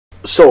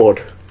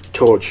Sword,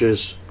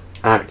 torches,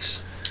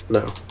 axe.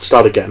 No,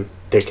 start again,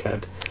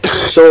 dickhead.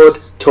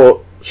 Sword,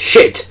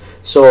 shit!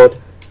 Sword,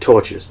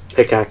 torches,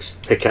 pickaxe,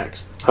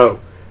 pickaxe, hoe,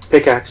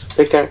 pickaxe,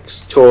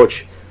 pickaxe,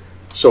 torch,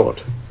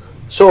 sword.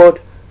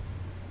 Sword.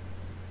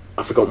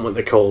 I've forgotten what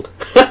they're called.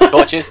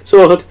 Torches.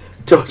 Sword,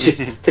 torches,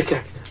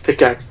 pickaxe,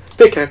 pickaxe,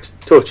 pickaxe,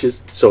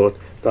 torches, sword.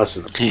 That's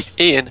enough.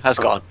 Ian has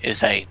gone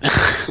insane.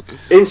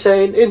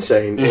 Insane,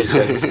 insane,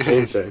 insane,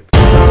 insane.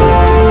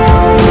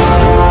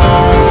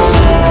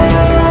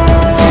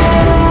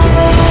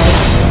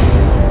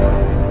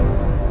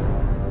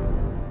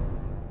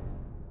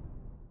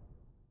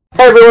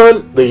 Hey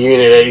everyone, the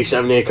Unit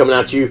 87 here coming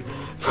at you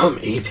from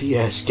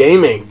EPS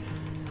Gaming.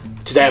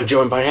 Today I'm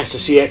joined by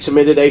SSCX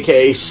Admitted,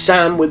 aka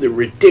Sam, with the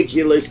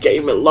ridiculous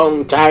gamer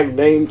long tag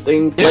name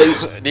thing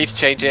place. Need to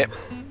change it.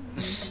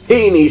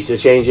 He needs to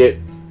change it.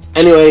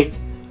 Anyway,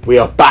 we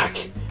are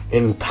back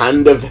in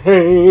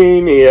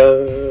Pandavania.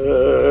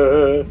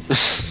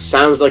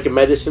 Sounds like a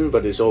medicine,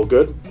 but it's all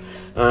good.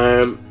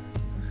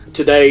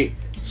 Today,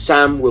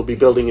 Sam will be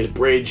building his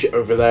bridge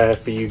over there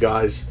for you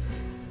guys.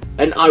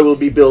 And I will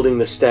be building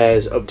the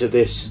stairs up to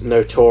this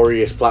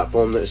notorious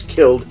platform that's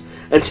killed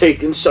and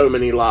taken so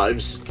many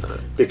lives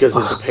because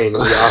it's a pain in the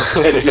ass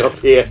getting up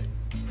here.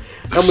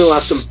 And we'll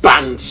have some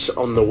bants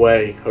on the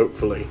way,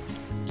 hopefully.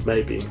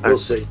 Maybe. We'll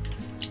see.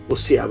 We'll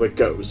see how it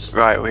goes.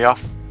 Right, we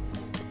off?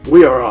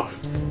 We are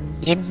off.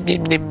 Nim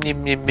nim.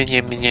 Nim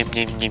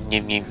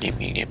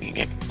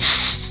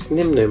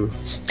Nim.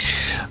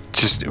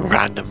 Just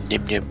random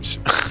nim nims.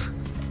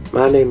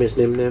 My name is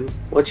Nim Nim.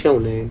 What's your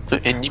name?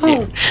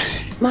 Oh,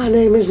 my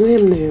name is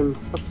Nim Nim.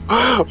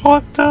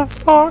 what the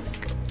fuck?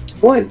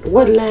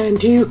 What land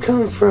do you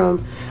come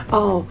from?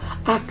 Oh,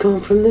 I come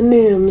from the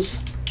Nims.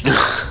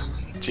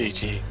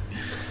 GG.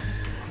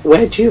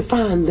 Where'd you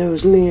find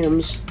those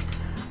Nims?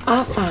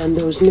 I find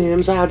those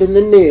Nims out in the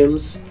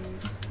Nims.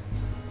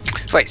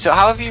 Wait, so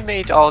how have you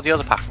made all the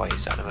other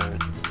pathways at the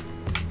moment?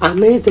 I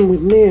made them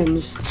with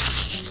Nims.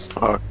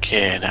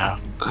 Okay, now.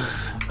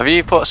 Have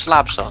you put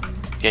slabs on?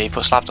 Yeah, you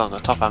put slabs on the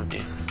top, haven't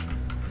you?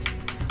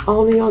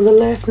 Only on the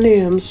left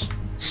Nims.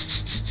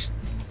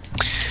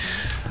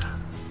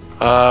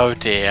 Oh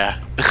dear.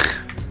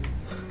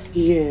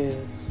 Yeah.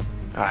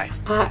 Right.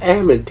 I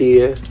am a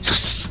deer.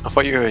 I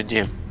thought you were a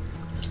gym.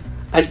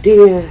 A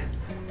deer.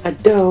 A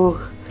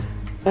doe.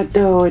 A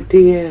doe, a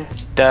deer.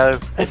 Doe,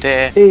 a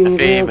deer, a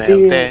female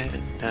deer.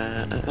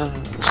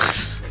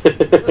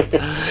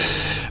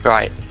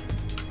 Right.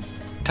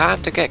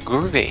 Time to get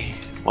groovy.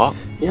 What?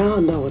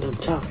 Y'all know what I'm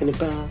talking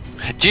about.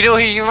 Do you know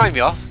who you remind me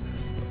of?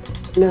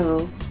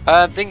 No.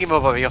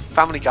 Thingamabobby, your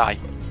Family Guy.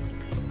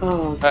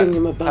 Oh,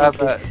 Thingamabobby.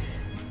 Herbert.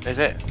 Is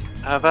it?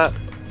 Herbert?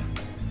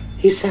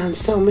 He sounds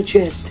so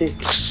majestic.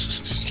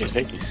 Excuse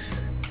me.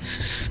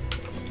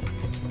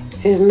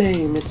 His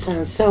name, it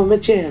sounds so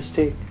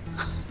majestic.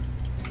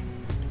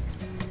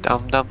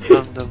 Dum dum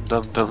dum dum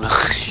dum dum.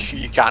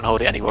 You can't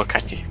hold it anymore,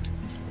 can you?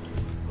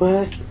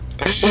 What?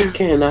 What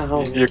can I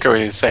hold? You're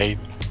going insane.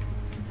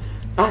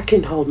 I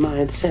can hold my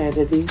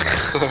insanity.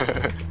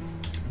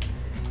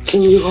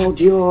 Can you hold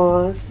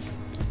yours?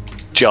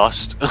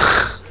 Just.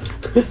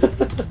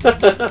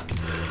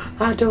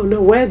 I don't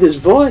know where this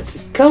voice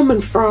is coming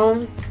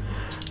from,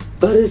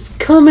 but it's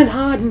coming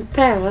hard and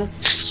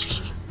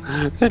fast.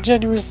 The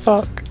genuine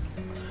fuck.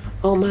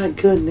 Oh my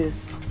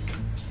goodness.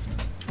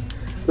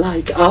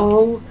 Like,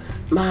 oh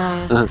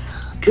my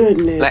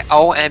goodness. Like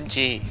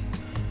OMG.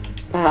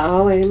 Like,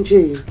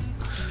 OMG.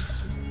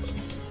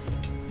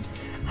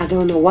 I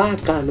don't know why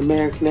I've got an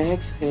American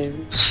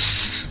accent.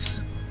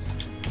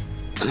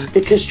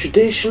 Because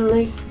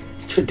traditionally,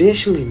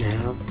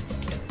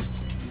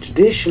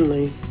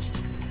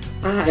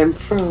 I am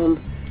from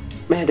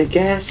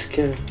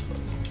Madagascar.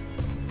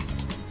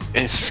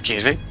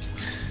 Excuse me?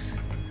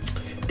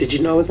 Did you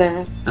know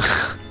that?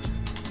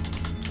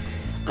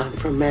 I'm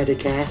from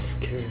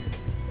Madagascar.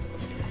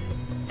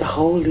 The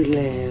Holy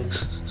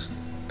Land.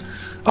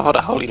 Oh,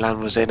 the Holy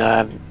Land was in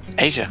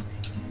Asia.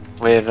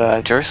 With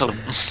Jerusalem.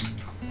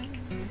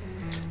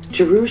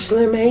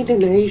 Jerusalem ain't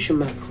in Asia,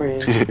 my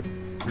friend.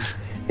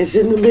 It's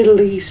in the Middle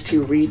East,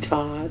 you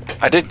retard.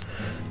 I did.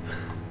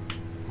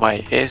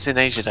 Wait, it is in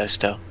Asia though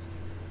still.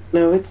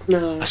 No, it's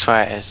not. I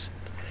swear it is.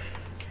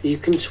 You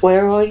can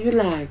swear all you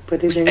like,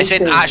 but it ain't. It's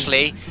in there.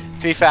 actually,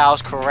 to be fair, I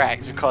was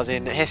correct because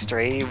in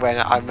history, when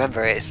I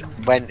remember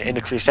when in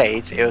the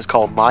Crusades, it was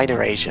called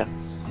Minor Asia.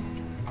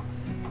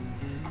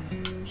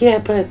 Yeah,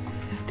 but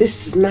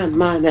this is not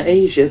Minor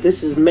Asia.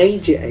 This is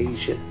Major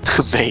Asia.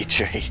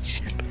 Major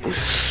Asia.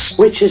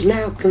 Which is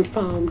now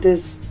confirmed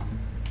as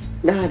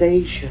not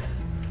Asia.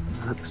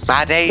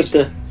 Mad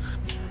Asia.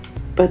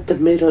 But the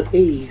Middle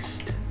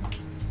East.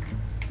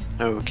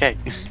 Okay.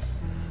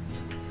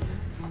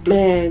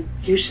 Man,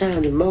 you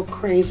sounded more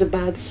crazy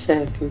by the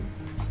second.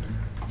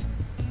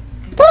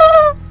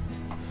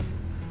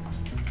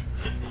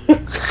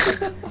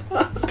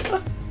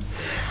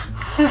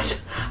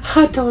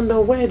 I don't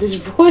know where this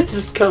voice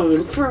is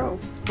coming from.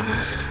 Do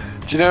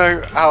you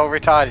know how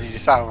retarded you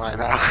sound right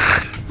now?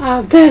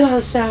 I bet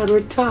I sound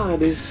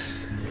retarded.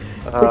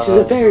 which is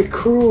a very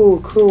cruel,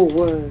 cruel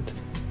word.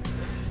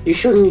 You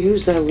shouldn't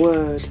use that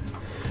word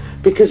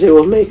because it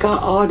will make our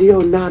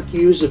audio not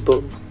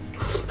usable.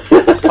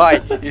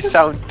 Right, you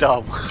sound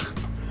dumb.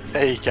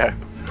 There you go.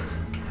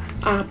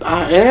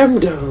 I am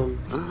dumb.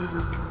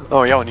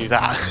 Oh, y'all knew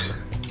that.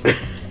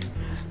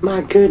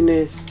 My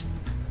goodness.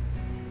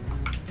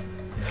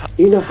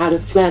 You know how to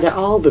flatter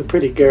all the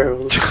pretty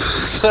girls.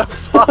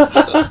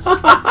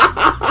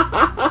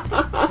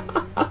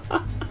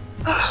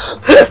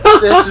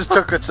 This just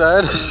took a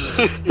turn.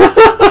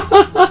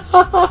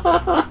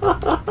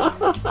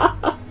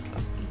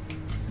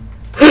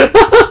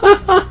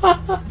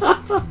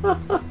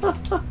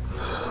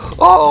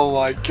 Oh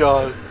my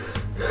god.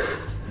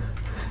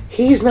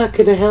 He's not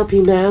gonna help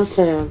you now,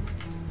 Sam.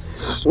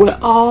 We're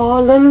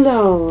all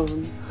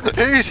alone.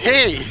 Who's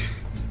he?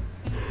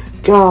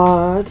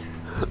 God.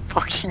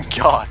 Fucking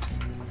god.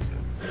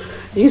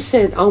 You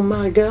said, oh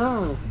my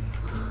god.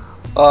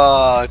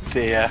 Oh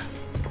dear.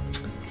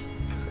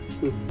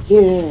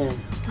 Yeah.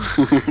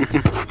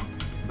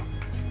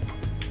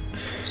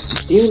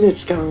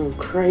 Unit's gone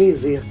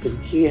crazy up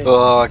in here.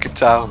 Oh, I can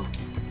tell.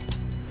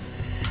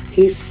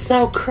 He's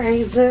so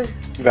crazy.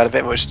 You've had a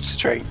bit much to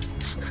drink.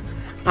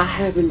 I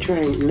haven't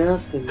drank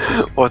nothing.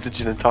 Or the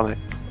gin and tonic.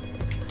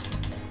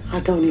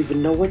 I don't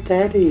even know what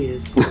that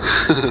is.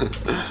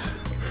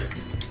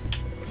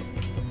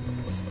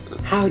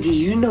 How do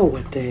you know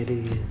what that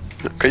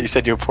is? Because you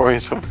said you were pouring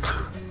some.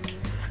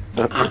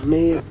 I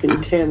may have been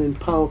telling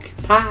Porky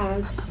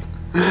Pies.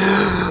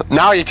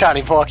 Now you're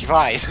telling Porky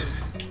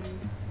Pies.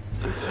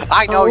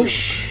 I know you.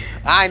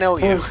 I know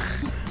you.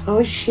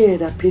 Oh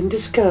shit, I've been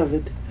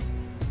discovered.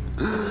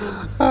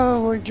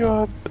 Oh my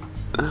god.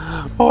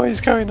 What is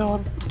going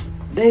on?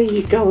 There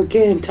you go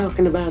again,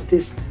 talking about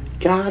this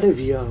god of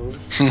yours.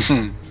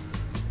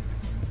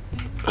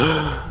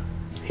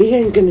 He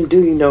ain't gonna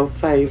do you no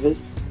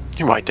favors.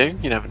 You might do,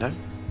 you never know.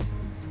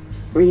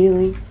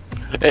 Really?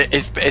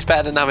 It's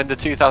better than having the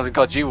 2,000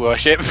 gods you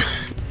worship.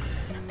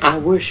 I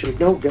worship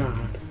no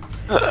god.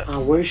 I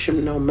worship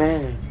no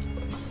man.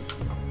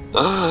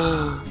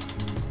 I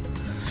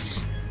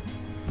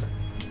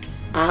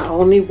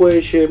only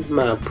worship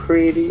my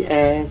pretty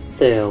ass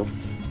self.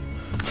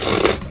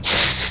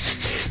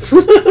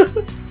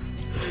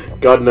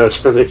 God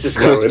knows where this is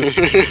going.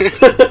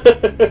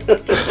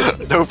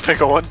 Don't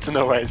think I want to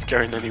know where it's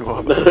going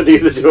anymore. No,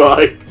 neither do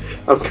I.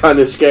 I'm kind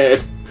of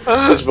scared.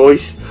 This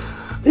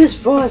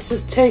voice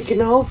is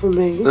taking over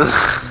me.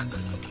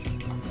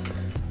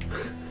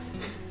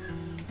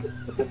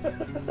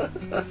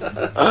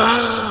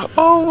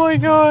 Oh my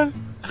god.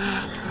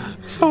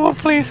 Someone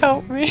please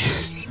help me.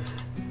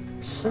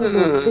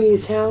 Someone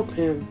please help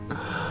him.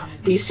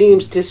 He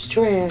seems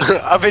distressed.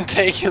 I've been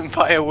taken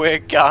by a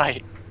weird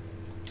guy.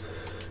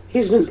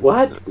 He's been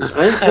what?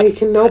 I ain't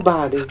taking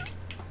nobody.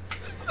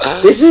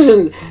 This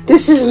isn't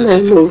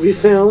that movie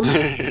film.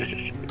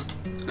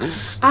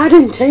 I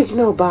didn't take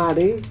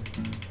nobody.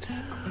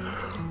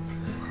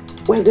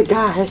 Where the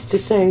guy has to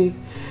say,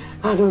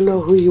 I don't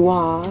know who you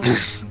are.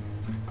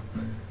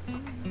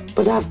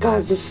 But I've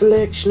got the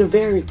selection of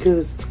very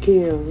good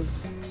skills.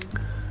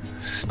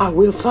 I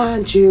will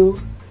find you,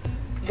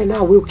 and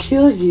I will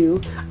kill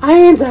you. I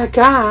ain't that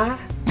guy.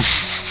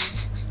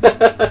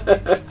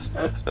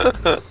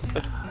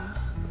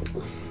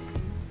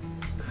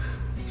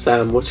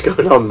 Sam, what's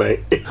going on,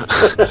 mate?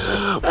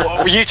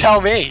 Well, you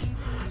tell me.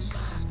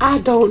 I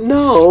don't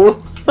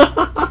know.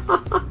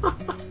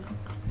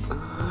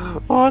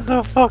 What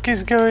the fuck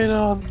is going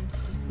on?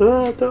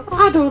 I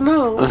don't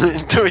know.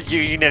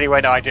 you nearly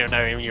went, I don't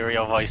know your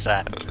real voice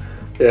there.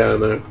 Yeah, I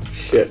know.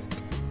 Shit.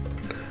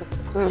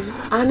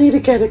 I need to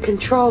get a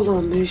control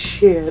on this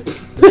shit.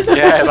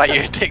 Yeah, like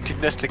your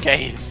addictiveness to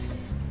games.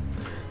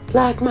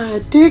 Like my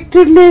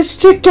addictiveness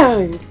to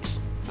games.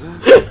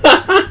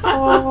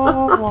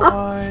 Oh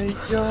my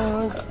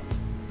god.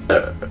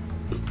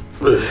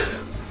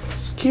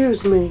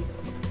 Excuse me.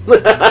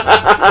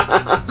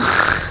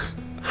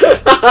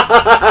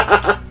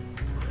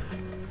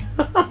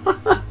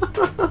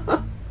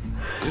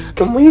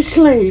 Can we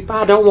sleep?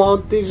 I don't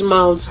want these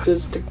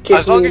monsters to kill me.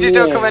 As long as you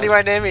don't come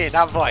anywhere near me in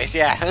that voice,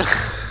 yeah.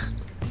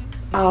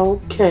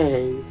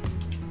 Okay.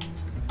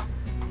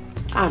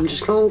 I'm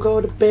just gonna go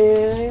to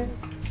bed.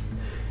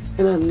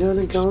 And I'm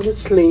gonna go to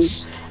sleep.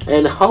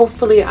 And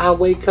hopefully I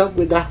wake up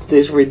without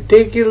this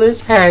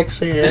ridiculous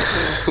accent.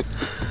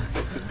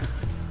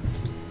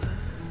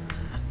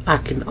 I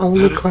can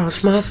only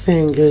cross my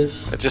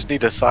fingers. I just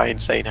need a sign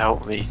saying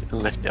help me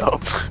and lift it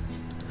up.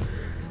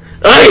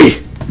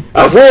 Hey!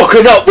 I've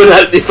woken up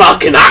without the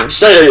fucking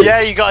accent!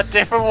 Yeah, you got a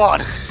different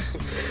one.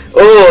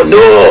 Oh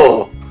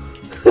no!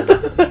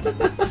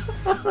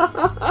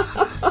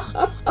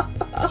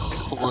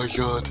 Oh my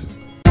god.